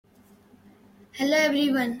Hello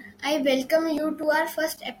everyone, I welcome you to our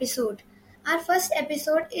first episode. Our first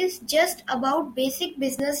episode is just about basic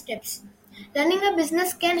business tips. Running a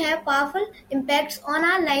business can have powerful impacts on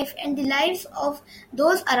our life and the lives of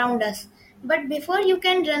those around us. But before you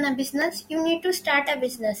can run a business, you need to start a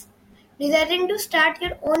business. Desiring to start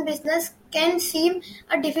your own business can seem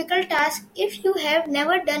a difficult task if you have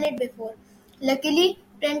never done it before. Luckily,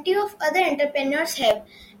 plenty of other entrepreneurs have,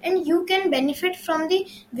 and you can benefit from the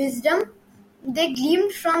wisdom they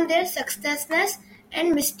gleaned from their successness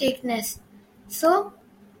and mistakeness. So,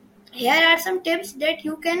 here are some tips that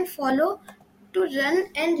you can follow to run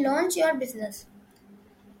and launch your business.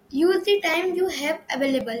 Use the time you have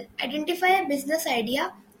available. Identify a business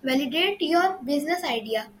idea. Validate your business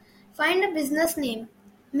idea. Find a business name.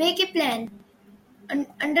 Make a plan.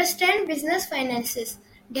 Understand business finances.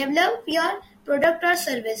 Develop your product or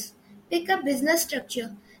service. Pick a business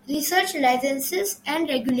structure. Research licenses and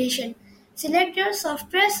regulation. Select your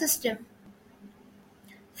software system.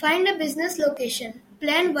 Find a business location.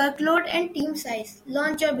 Plan workload and team size.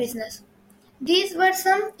 Launch your business. These were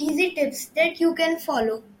some easy tips that you can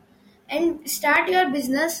follow and start your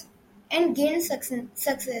business and gain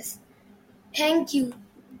success. Thank you.